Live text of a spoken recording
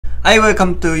Hi,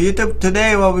 welcome to YouTube.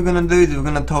 Today what we're gonna do is we're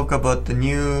gonna talk about the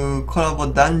new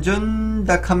collab dungeon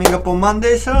that coming up on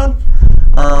Monday, sir.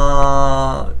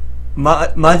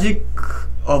 Magic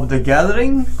of the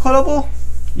Gathering collab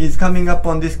is coming up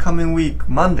on this coming week,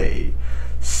 Monday.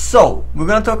 So we're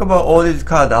gonna talk about all these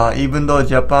cards, even though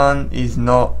Japan is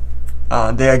not,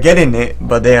 they are getting it,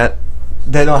 but they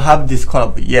don't have this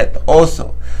collab yet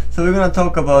also. So we're gonna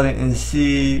talk about it and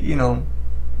see, you know,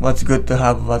 what's good to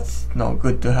have, what's not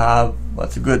good to have,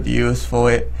 what's good use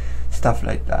for it, stuff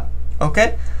like that.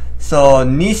 Okay, so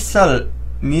Nissa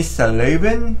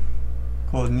Raven,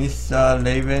 called Nissa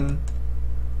Raven.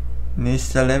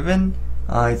 It's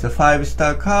a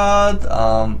 5-star card.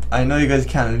 I know you guys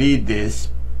can't read this,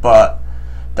 but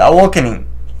the awakening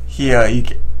here,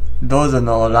 those are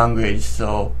no language.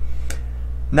 So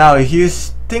now if you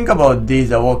think about these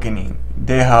awakening,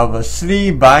 they have a 3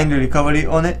 bind recovery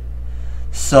on it.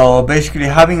 So basically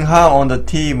having her on the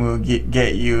team will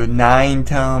get you 9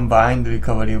 turn bind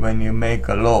recovery when you make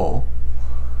a roll.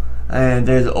 And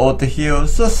there's auto heal.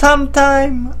 So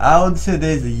sometime I would say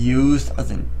there's used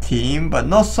as a team, but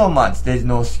not so much. There's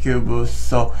no skill boost,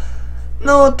 so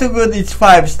not too good. It's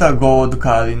 5-star gold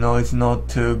card, you know, it's not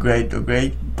too great.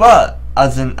 But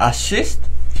as an assist,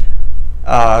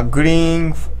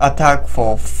 green attack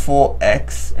for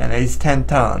 4x and it's 10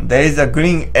 turn. There is a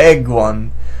green egg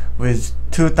one with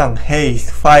 2 turn haste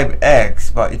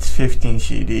 5x, but it's 15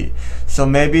 CD. So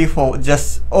maybe for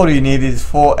just all you need is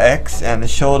 4x and a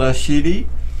shoulder CD.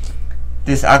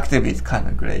 This active is kind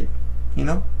of great, you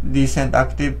know, decent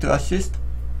active to assist.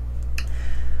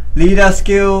 Leader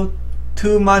skill,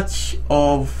 too much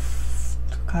of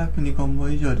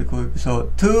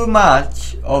so too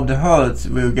much of the hurts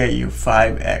will get you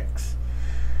 5x,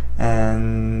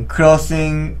 and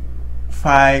crossing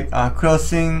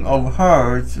of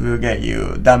hurts will get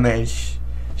you damage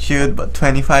shield, but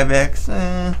 25x.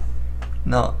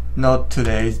 Not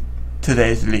today's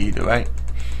lead, right?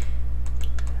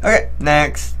 Okay,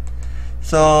 next.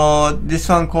 So this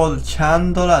one called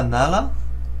Chandra Nara.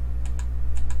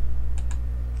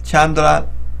 Chandra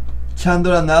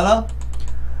Nara.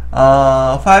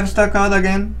 5-star card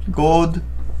again, gold,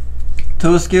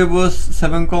 2 skill boost,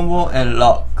 7 combo, and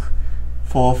lock.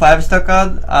 For 5-star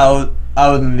card, I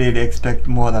wouldn't really expect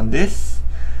more than this.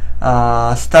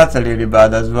 Stats are really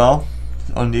bad as well.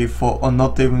 Only or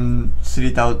not even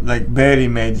 3000, like barely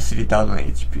made 3000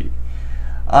 HP.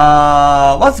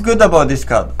 What's good about this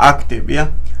card? Active,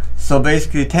 yeah. So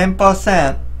basically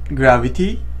 10%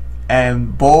 gravity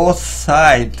and both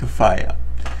sides to fire.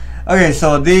 Okay,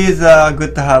 so these are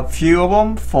good to have few of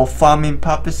them for farming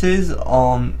purposes,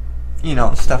 on, you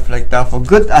know, stuff like that, for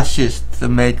good assist to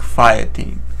make fire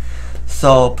team.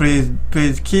 So please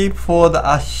keep for the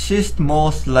assist.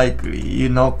 Most likely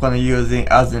you're not gonna use it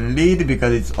as a lead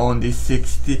because it's only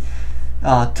 60.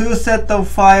 2 set of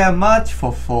fire match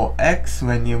for 4x.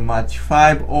 When you match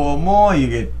 5 or more, you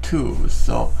get 2.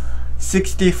 So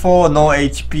 64, no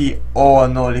HP or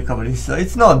no recovery. So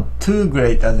it's not too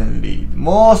great as a lead.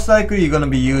 Most likely you're gonna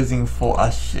be using for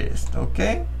assist.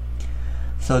 Okay.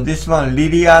 So this one,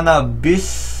 Liliana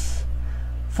Bis.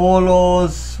 4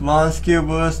 rolls, 1 skill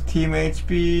boost, team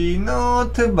HP,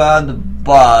 not too bad,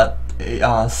 but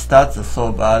stats are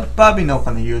so bad. Probably not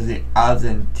gonna use it as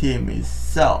a team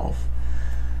itself.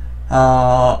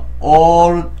 All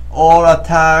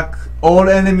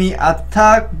enemy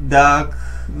attack dark.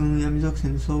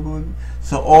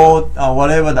 So all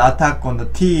whatever the attack on the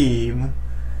team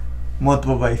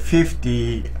multiplied by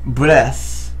 50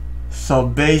 breath. So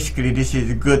basically this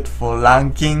is good for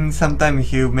ranking. Sometimes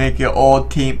if you make your all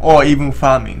team, or even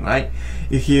farming, right?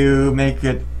 If you make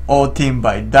it all team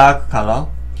by dark color,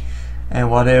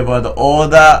 and whatever the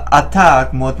order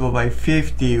attack multiplied by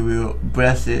 50 will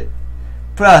bless it.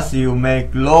 Plus you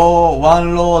make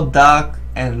one low dark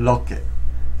and lock it.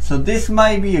 So this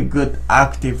might be a good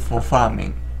active for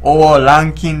farming. Or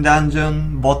ranking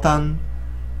dungeon button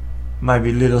might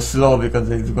be a little slow because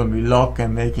it's gonna be lock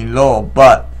and making low,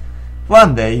 but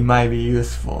one day it might be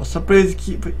useful. So please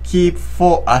keep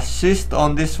 4 assist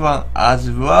on this one as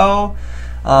well.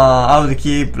 I would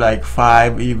keep like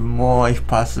 5, even more if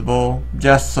possible,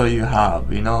 just so you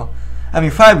have, you know. I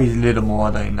mean 5 is a little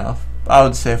more than enough. I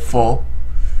would say 4.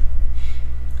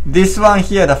 This one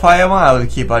here, the fire one, I would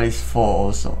keep at least 4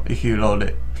 also if you load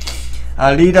it.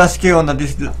 Leader skill on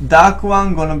this dark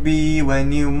one gonna be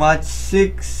when you match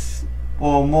 6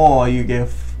 or more, you get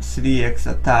 3x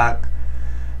attack.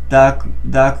 Dark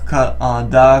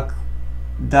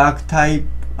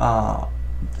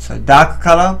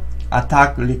color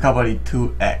attack recovery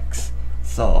 2x.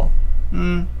 So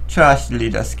trash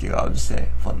leader skill, I would say,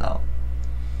 for now.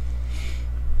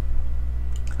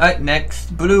 Alright,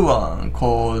 next blue one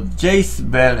called Jace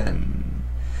Belen.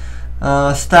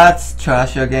 Stats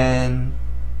trash again.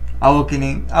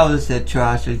 Awakening, I would say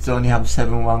trash. It's only have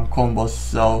 7-1 combos,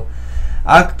 so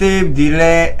active,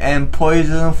 delay, and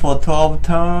poison for 12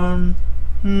 turn.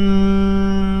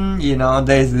 You know,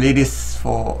 there's Lilith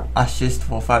for assist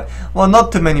for 5. Well,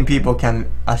 not too many people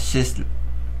can assist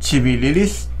Chibi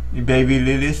Lilith, baby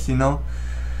Lilith, you know.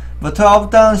 But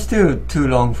 12 turn still too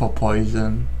long for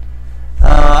poison.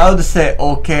 I would say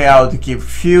okay, I would keep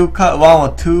few cut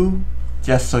 1 or 2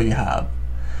 just so you have.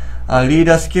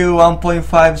 Leader skill 1.5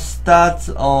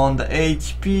 stats on the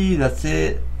HP, that's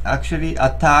it. Actually,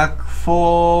 attack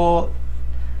for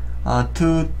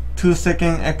 2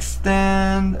 second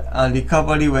extend,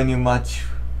 recovery when you match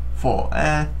 4.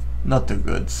 Not too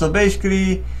good. So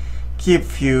basically, keep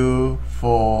few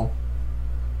for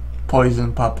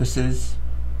poison purposes.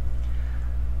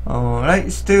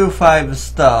 Alright, still 5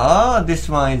 star. This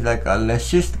one is like a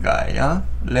Leshist guy, huh?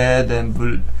 Red and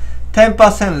blue. 10%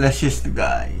 Leshist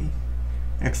guy.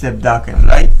 Except dark and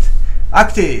light.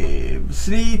 Active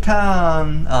 3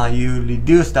 turn. You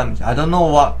reduce damage. I don't know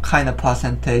what kind of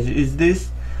percentage is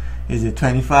this. Is it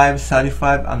 25,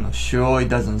 35? I'm not sure. It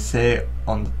doesn't say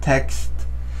on the text.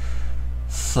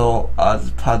 So as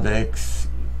per the X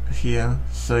here,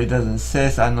 so it doesn't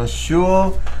say. So I'm not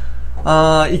sure.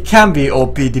 It can be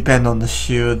OP depend on the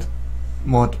shield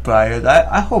multiplier.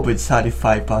 I hope it's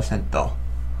 35% though.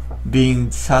 Being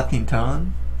 13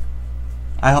 turn.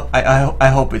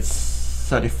 I hope it's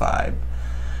 35.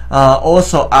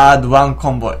 Also add 1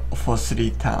 combo for 3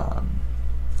 turn.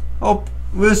 Hope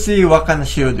we'll see what kind of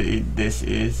shield this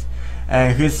is.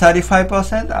 And if it's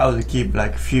 35%, I would keep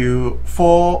like few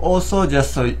 4 also,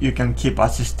 just so you can keep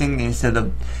assisting instead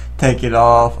of take it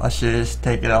off, assist,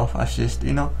 take it off, assist,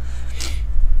 you know.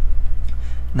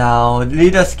 Now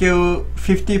leader skill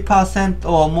 50%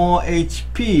 or more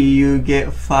HP, you get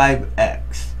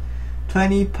 5x.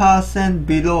 20%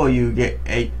 below, you get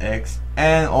 8x.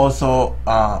 And also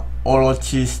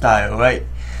Orochi style, right?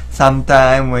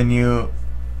 Sometime when you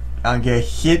get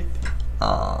hit,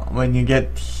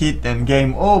 and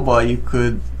game over, you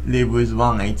could live with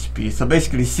 1 HP. So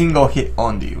basically single hit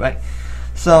only, right?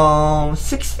 So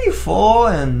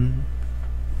 64 and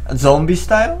zombie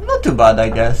style, not too bad I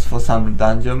guess for some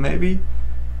dungeon maybe.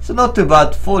 So not too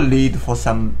bad for lead for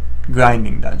some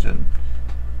grinding dungeon.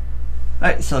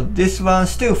 Right, so this one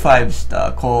still 5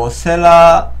 star called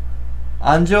Sela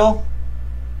Angel.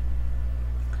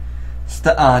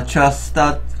 Trash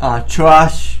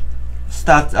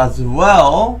stats as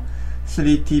well.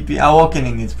 3 TP.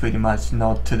 Awakening is pretty much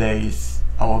not today's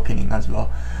awakening as well.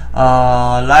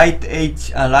 Light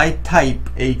type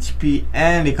HP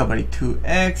and recovery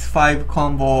 2x, 5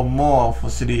 combo more for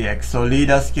 3x. So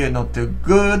leader skill not too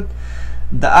good.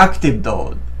 The active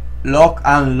though, lock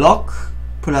unlock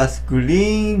plus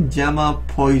green jammer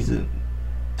poison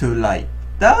to light.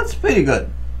 That's pretty good.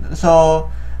 So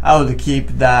I would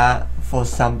keep that for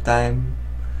some time.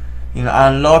 You know,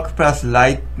 unlock plus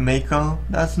light maker,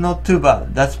 that's not too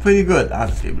bad. That's pretty good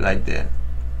active right there.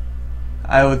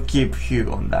 I would keep Hugh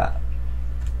on that.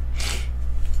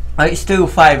 Still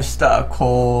 5 star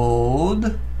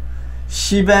called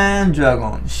Shivan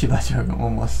Dragon. Shiva Dragon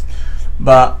almost.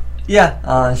 But yeah,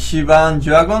 Shivan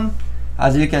Dragon,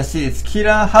 as you can see, it's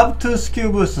killer. Have 2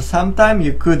 skill boosts, so sometimes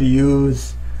you could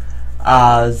use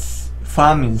as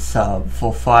farming sub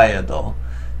for fire though.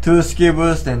 2 skill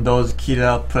boosts and those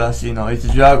killer plus, you know,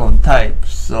 it's dragon type,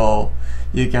 so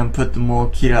you can put more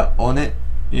killer on it,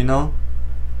 you know.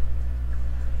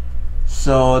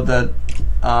 So the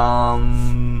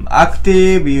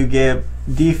active, you get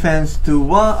defense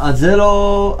to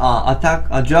 0, attack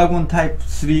dragon type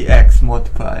 3x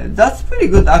multiplier. That's pretty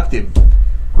good active.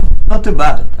 Not too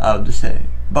bad, I would say.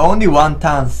 But only 1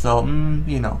 turn, so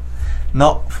you know,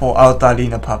 not for outer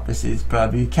arena purposes.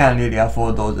 Probably you can't really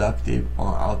afford those active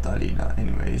on outer arena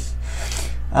anyways.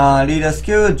 Leader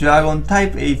skill, dragon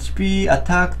type HP,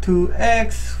 attack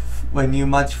 2x. When you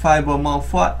match 5 or more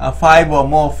fire,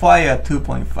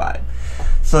 2.5.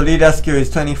 So leader skill is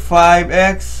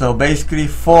 25x. So basically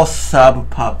for sub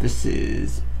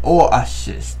purposes or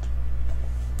assist.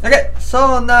 Okay,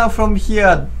 so now from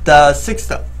here the 6th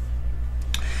star.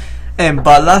 And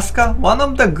Balaska, one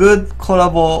of the good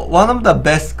collabo, one of the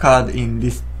best card in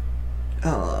this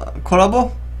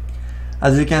collabo.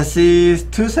 As you can see,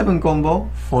 2/7 combo,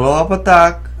 follow up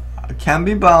attack, can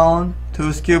be bound,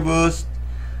 2 skill boost.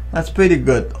 That's pretty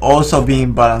good. Also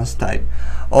being balance type.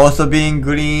 Also being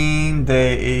green,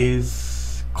 there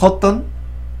is Cotton.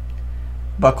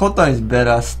 But Cotton is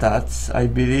better stats, I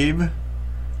believe.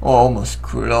 Or almost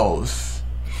close.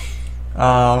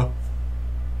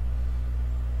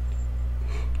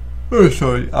 Oh,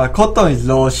 sorry. Cotton is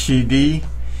low CD.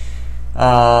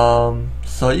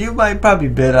 So you might probably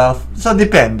better. So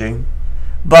depending.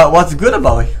 But what's good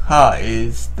about her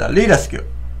is the leader skill.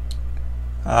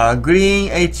 Green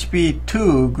HP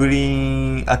 2,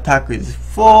 green attack is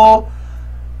 4,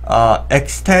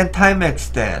 extend time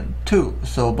extend 2.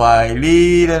 So by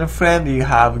lead and friend you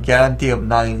have guarantee of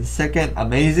 9 seconds.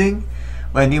 Amazing.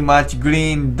 When you match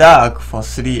green dark for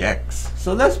 3x.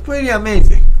 So that's pretty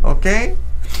amazing. Okay.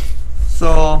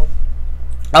 So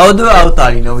I'll do outer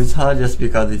arena with her just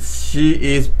because she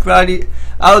is probably,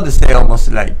 I would say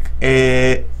almost like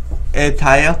a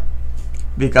tire,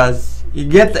 because you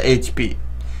get the HP,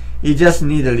 you just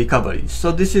need a recovery.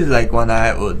 So this is like what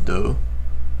I would do.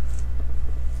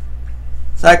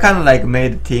 So I kind of like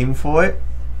made a team for it.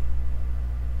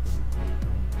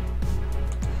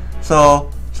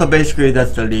 So basically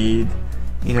that's the lead.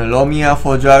 You know, Lumia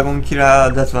for Dragon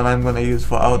Killer, that's what I'm gonna use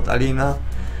for out arena.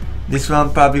 This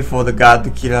one probably for the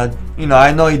guard killer. You know,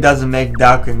 I know it doesn't make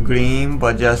dark and green,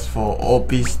 but just for OP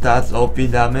stats, OP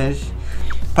damage,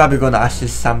 probably gonna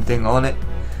assist something on it.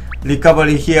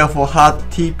 Recovery here for hard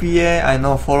TPA. I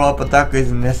know follow-up attack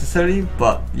is necessary,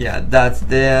 but yeah, that's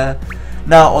there.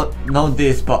 Now, not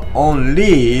this, but on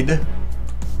lead,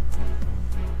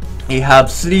 you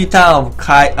have 3 times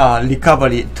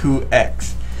recovery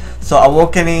 2x. So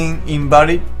awakening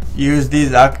invalid, use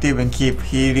this active and keep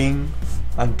healing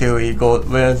until it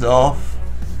wears off,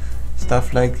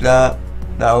 stuff like that.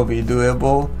 That will be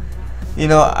doable. You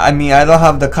know, I mean, I don't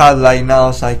have the card right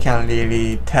now, so I can't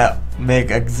really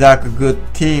make exact good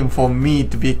team for me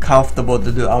to be comfortable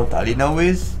to do out arena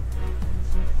with.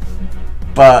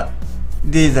 But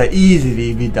these are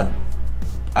easily be done.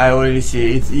 I already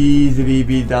see it's easily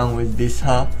be done with this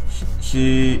her.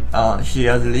 She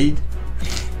has lead,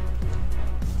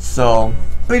 so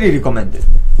pretty recommended.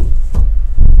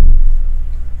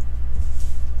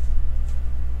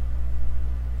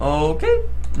 Okay,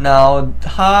 now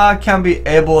her can be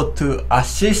able to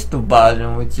assist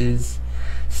version, which is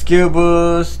skill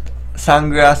boost,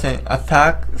 sunglass and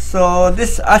attack. So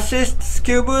this assist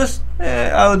skill boost,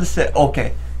 I would say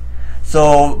okay.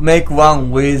 So make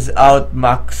one without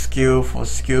max skill for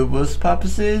skill boost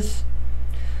purposes.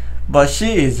 But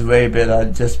she is way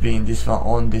better just being this one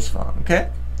on this one,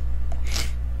 okay?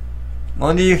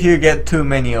 Only if you get too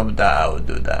many of that, I would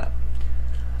do that.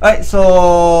 Alright,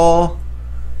 so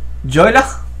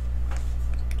Joyla.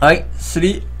 Alright,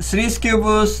 three skill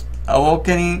boost,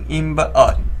 awakening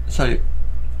sorry.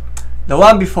 The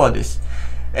one before this.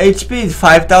 HP is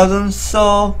 5000,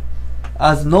 so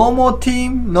as normal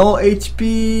team, no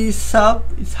HP sub,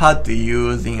 it's hard to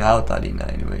use in out arena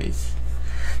anyways.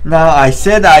 Now I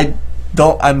said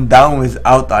I'm down with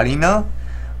out arena,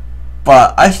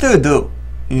 but I still do,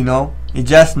 you know. It's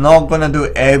just not gonna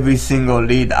do every single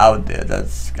lead out there.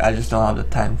 I just don't have the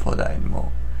time for that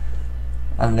anymore.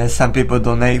 Unless some people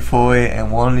donate for it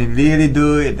and want to really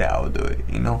do it, then I'll do it,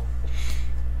 you know.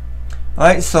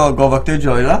 Alright, so go back to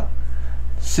Joyla.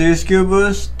 3 skill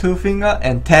boost, 2 finger,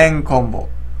 and 10 combo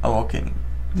awakening.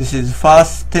 This is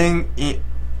first thing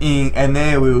in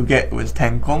NA we will get with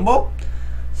 10 combo.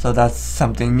 So that's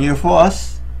something new for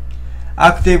us.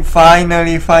 Active,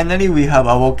 finally we have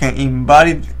awaken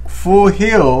invalid full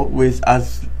heal with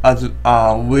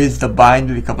with the bind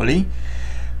recovery.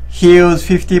 Heals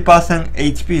 50%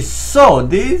 HP. So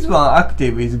this one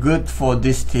active is good for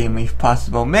this team if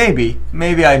possible. Maybe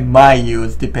I might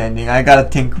use, depending. I gotta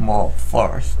think more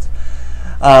first.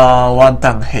 One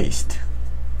time haste.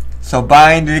 So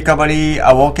bind recovery,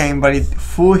 awaken invalid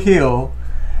full heal,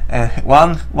 and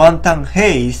one time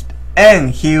haste, and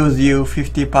heals you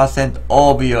 50%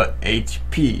 of your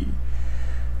HP.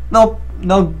 Not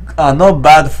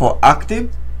bad for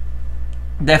active.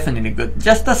 Definitely good.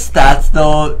 Just the stats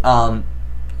though,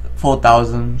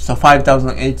 4000, so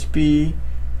 5000 HP,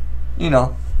 you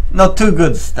know, not too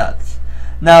good stats.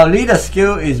 Now leader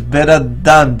skill is better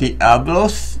than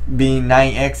Diablos, being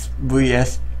 9x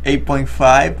vs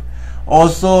 8.5.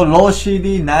 Also low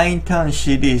CD, 9 ton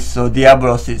CD, so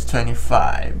Diablos is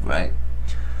 25, right?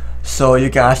 So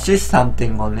you can assist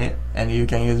something on it, and you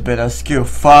can use better skill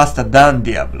faster than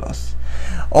Diablos.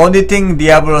 Only thing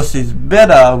Diablos is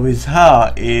better with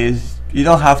her is you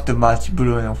don't have to match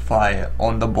blue and fire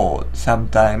on the board.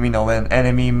 Sometimes, you know, when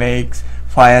enemy makes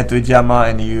fire to jammer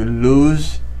and you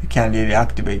lose, you can't really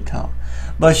activate her.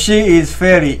 But she is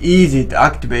fairly easy to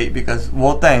activate because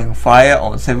water and fire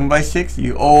on 7x6,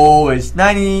 you always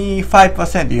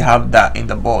 95% you have that in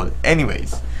the board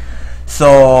anyways.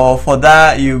 So for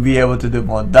that you'll be able to do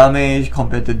more damage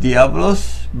compared to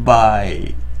Diablos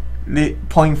by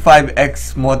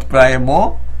 0.5x multiplier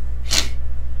more.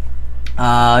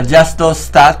 just those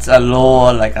stats are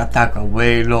low, like attack are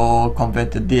way low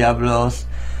compared to Diablos.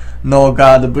 No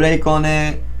guard break on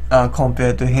it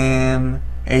compared to him.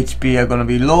 HP are gonna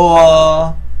be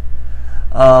lower.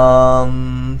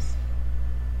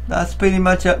 That's pretty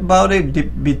much about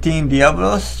it between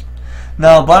Diablos.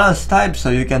 Now balance type, so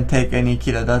you can take any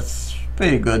killer. That's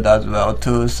pretty good as well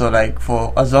too. So like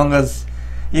for as long as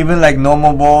even like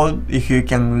normal board, if you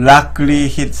can luckily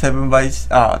hit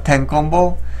 7x10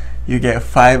 combo, you get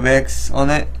 5x on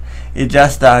it. It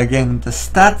just again the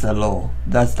stats are low.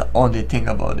 That's the only thing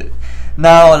about it.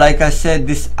 Now like I said,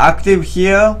 this active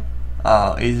here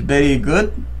is very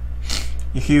good.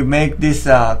 If you make this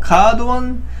card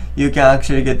one, you can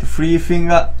actually get free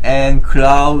finger and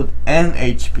cloud and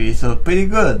HP, so pretty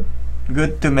good.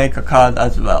 Good to make a card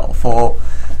as well for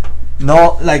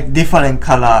no like different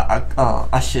color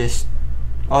assist,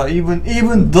 or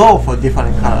even though for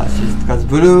different color assist, because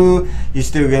blue you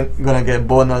still gonna get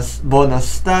bonus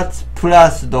stats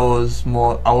plus those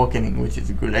more awakening, which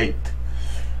is great.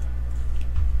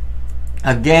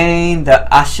 Again, the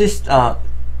assist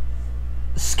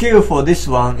skill for this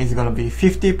one is gonna be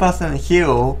 50%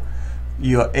 heal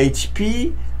your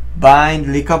HP, bind,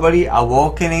 recovery,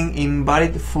 awakening,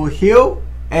 invalid, full heal,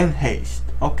 and haste.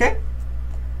 Okay.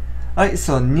 Alright,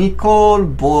 so Nicole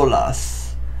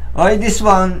Bolas. Alright, this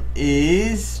one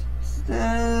is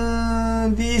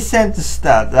decent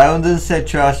stat. I wouldn't say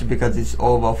trash because it's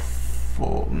over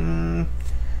 4.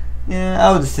 Yeah,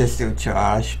 I would say still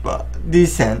trash, but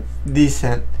decent.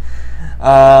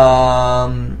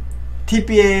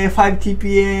 TPA, 5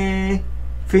 TPA,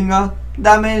 finger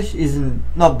damage is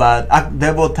not bad.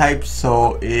 Devil type,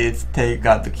 so it's take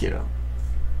out the killer.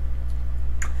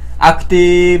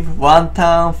 Active 1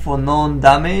 turn for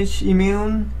non-damage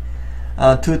immune,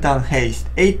 2 turn haste.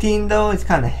 18 though, it's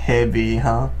kind of heavy,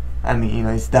 huh? I mean, you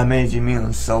know, it's damage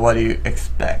immune, so what do you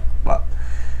expect? But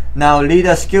now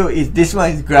leader skill is this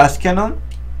one is grass cannon,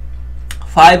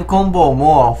 5 combo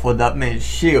more for damage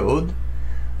shield.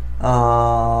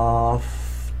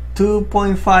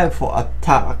 2.5 for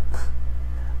attack.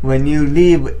 When you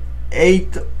leave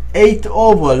 8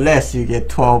 over less, you get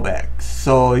 12x.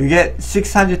 So you get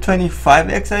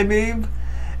 625x, I believe,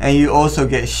 and you also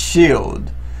get shield.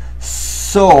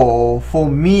 So for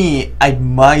me, I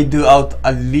might do out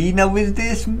arena with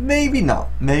this. Maybe not,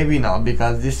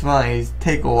 because this one is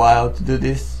take a while to do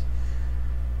this.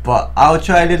 But I'll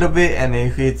try a little bit, and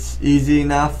if it's easy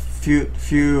enough, few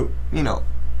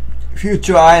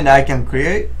try and I can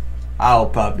create, I'll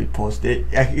probably post it.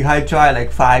 If I try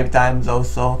like 5 times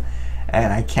also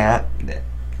and I can't,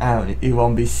 you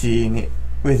won't be seeing it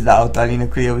without arena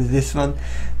create with this one.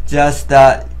 Just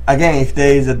again, if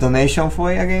there is a donation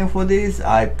for it again for this,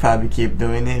 I probably keep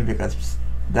doing it, because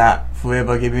that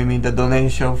whoever giving me the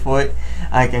donation for it,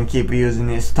 I can keep using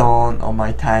it stone on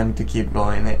my time to keep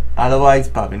going it. Otherwise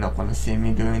probably not gonna see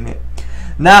me doing it.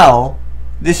 Now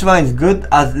this one is good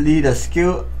as leader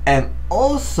skill, and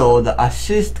also the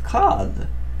assist card.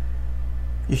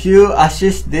 If you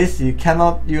assist this,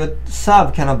 your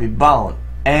sub cannot be bound.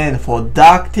 And for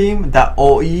dark team, that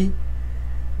OE,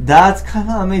 that's kind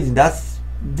of amazing.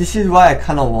 This is why I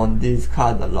kind of want this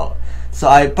card a lot. So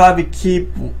I probably keep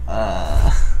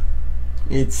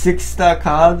it's 6-star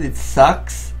card. It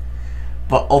sucks,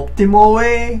 but optimal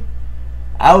way,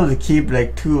 I would keep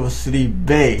like 2 or 3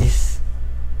 base.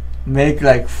 Make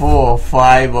like 4 or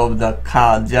 5 of the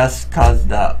card, just cause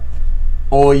the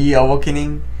OE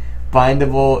awakening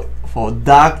bindable for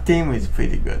dark team is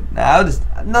pretty good. Now I'll just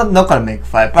not gonna make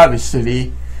 5, probably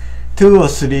 3, 2 or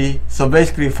 3. So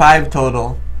basically 5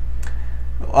 total.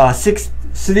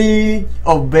 3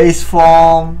 of base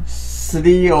form,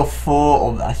 3 or 4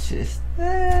 of assist.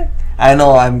 I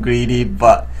know I'm greedy,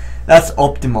 but that's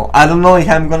optimal. I don't know if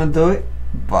I'm gonna do it,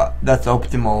 but that's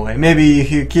optimal way. Maybe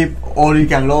if you keep all you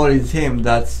can roll is him,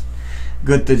 that's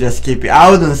good to just keep it.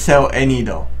 I wouldn't sell any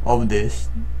though of this.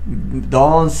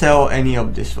 Don't sell any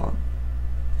of this one.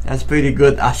 That's pretty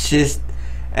good assist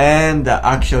and the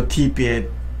actual TPA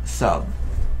sub.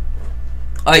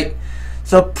 Alright,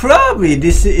 so probably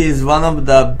this is one of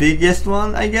the biggest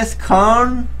one, I guess.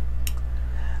 Karn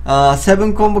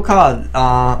 7 combo card.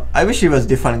 I wish it was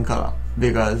different color,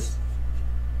 because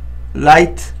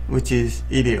light, which is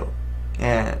Idio,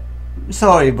 and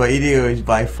sorry, but Idio is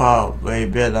by far way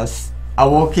better.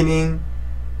 Awakening,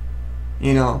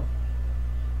 you know,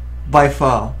 by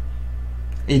far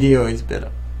Idio is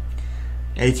better.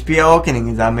 HP Awakening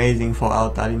is amazing for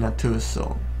Out Arena too.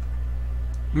 So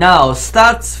now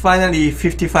stats, finally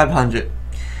 5500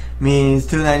 means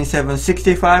 297,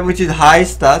 65, which is high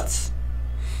stats.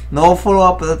 No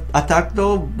follow-up attack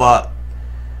though, but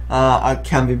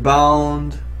can be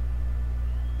bound.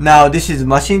 Now this is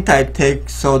machine type tech,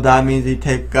 so that means it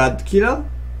take God Killer.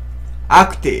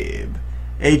 Active,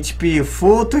 HP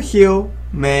full to heal,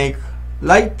 make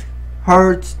light,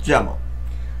 hurt, jammer.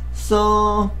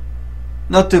 So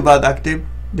not too bad active,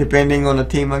 depending on the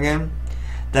team again.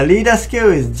 The leader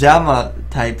skill is jammer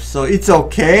type, so it's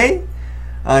okay.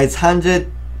 It's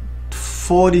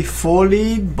 144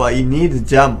 lead, but it needs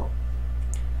jammer.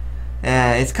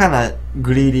 And it's kind of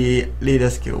greedy leader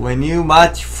skill. When you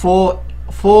match four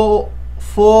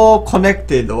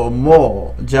connected or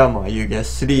more jammer, you get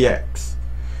 3x.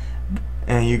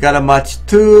 And you gotta match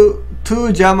two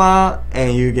jammer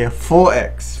and you get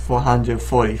 4x,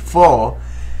 444.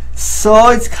 So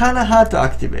it's kind of hard to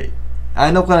activate.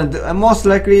 I'm most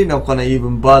likely not gonna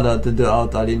even bother to do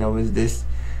out arena with this.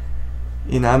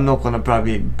 I'm not gonna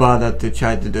probably bother to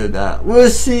try to do that. We'll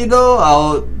see though.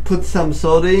 I'll put some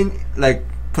sort in, like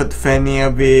put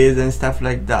Fenrir beads and stuff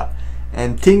like that,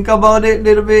 and think about it a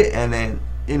little bit, and then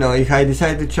if I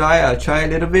decide to try, I'll try a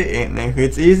little bit, and if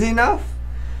it's easy enough,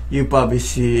 you probably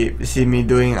see me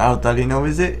doing out arena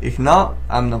with it. If not,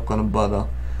 I'm not gonna bother,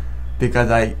 because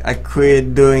I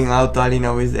quit doing out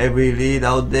arena with every lead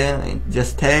out there. It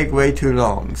just take way too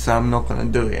long, so I'm not gonna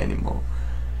do it anymore.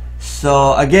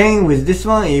 So again, with this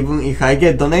one, even if I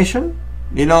get donation,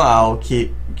 I'll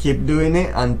keep doing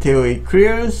it until it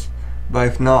clears. But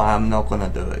if not, I'm not gonna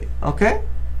do it. Okay.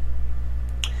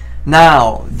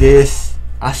 Now this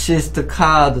assist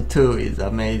card too is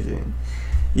amazing.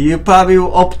 You probably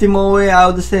optimal way, I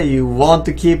would say, you want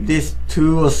to keep this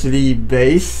 2 or 3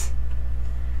 base,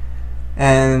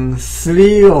 and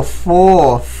 3 or 4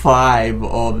 or 5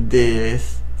 of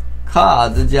this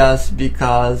card, just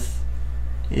because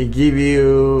it give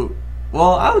you,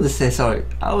 well, I would say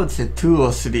 2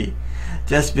 or 3,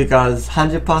 just because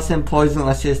 100% poison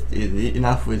assist is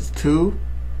enough with 2,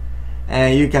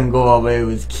 and you can go away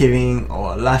with killing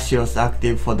or Latios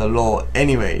active for the low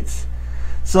anyways.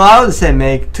 So I would say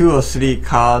make 2 or 3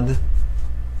 card,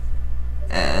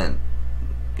 and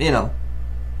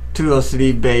 2 or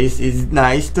 3 base is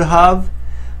nice to have,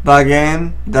 but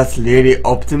again, that's really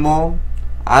optimal.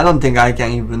 I don't think I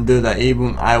can even do that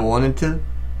even I wanted to,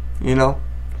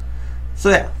 so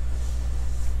yeah.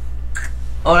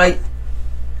 Alright,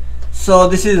 so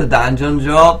this is a dungeon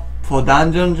job. For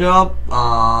dungeon job,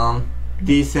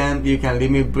 decent. You can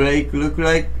limit break, look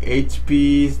like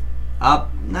HP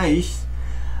up, nice.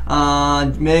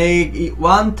 Make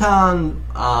 1 turn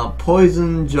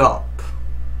poison job,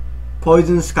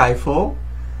 poison skyfall,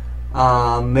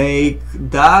 make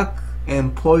dark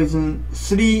and poison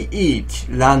 3 each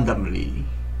randomly.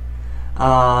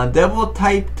 Devil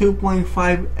type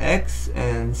 2.5x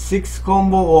and 6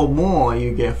 combo or more,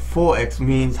 you get 4x,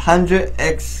 means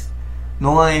 100x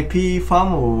non-AP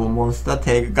farmable monster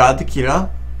take God Killer.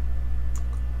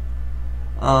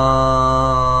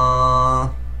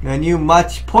 When you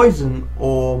match poison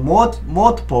or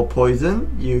multiple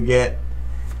poison, you get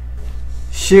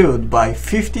shield by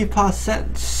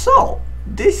 50%. So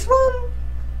this one,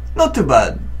 not too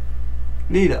bad.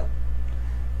 Leader,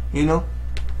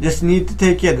 just need to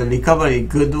take care of the recovery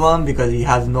good one, because he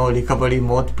has no recovery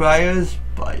multipliers.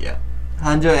 But yeah,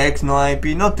 100x no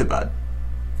IP, not too bad.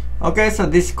 Okay, so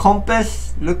this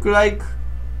compass look like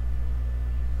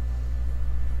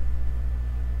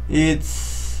it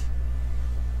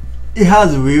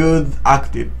has weird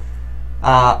active.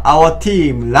 Our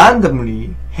team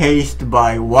randomly haste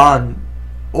by 1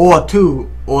 or 2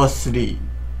 or 3.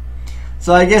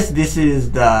 So I guess this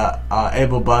is the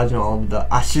Evo version of the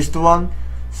assist one.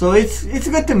 So it's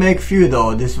good to make few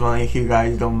though, this one, if you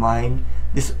guys don't mind.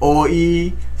 This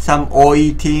OE, some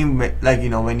OE team, like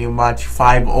when you match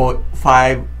 5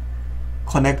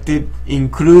 connected,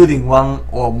 including 1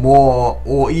 or more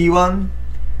OE one,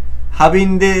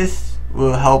 having this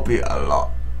will help you a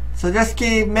lot. So just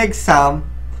make some,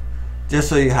 just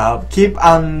so you have. Keep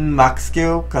on max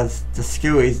skill, because the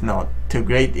skill is not too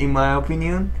great in my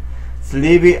opinion. So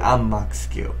leave it on max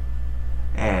skill.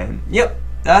 And yep,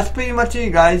 that's pretty much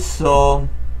it, guys. So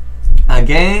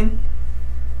again,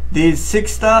 this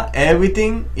 6-star,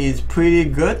 everything is pretty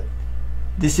good.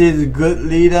 This is a good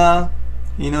leader.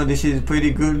 This is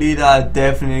pretty good leader. I'm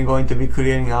definitely going to be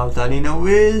clearing out arena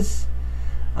with.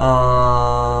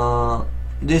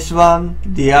 This one,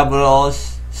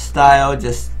 Diablos style,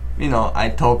 just I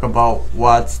talk about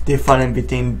what's different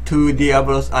between two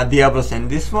Diablos and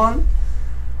this one.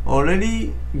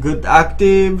 Already good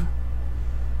active.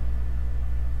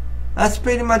 That's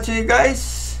pretty much it,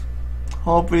 guys.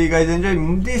 Hopefully you guys enjoy.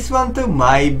 This one too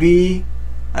might be,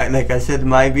 like I said,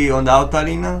 might be on the out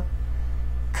arena.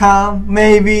 can,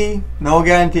 maybe, no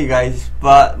guarantee guys,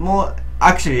 but more,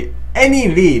 actually, any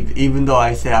lead, even though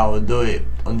I say I will do it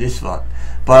on this one,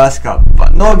 Palace Cup,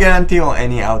 but no guarantee on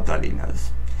any out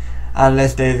arenas.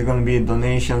 Unless there's gonna be a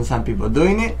donation, some people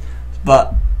doing it,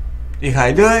 but if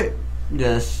I do it,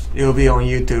 just, it'll be on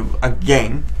YouTube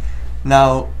again.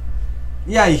 Now,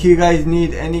 yeah, if you guys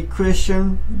need any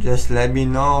question, just let me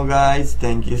know guys.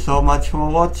 Thank you so much for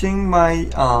watching my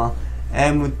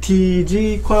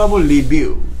MTG collab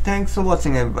review. Thanks for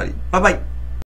watching everybody. Bye bye.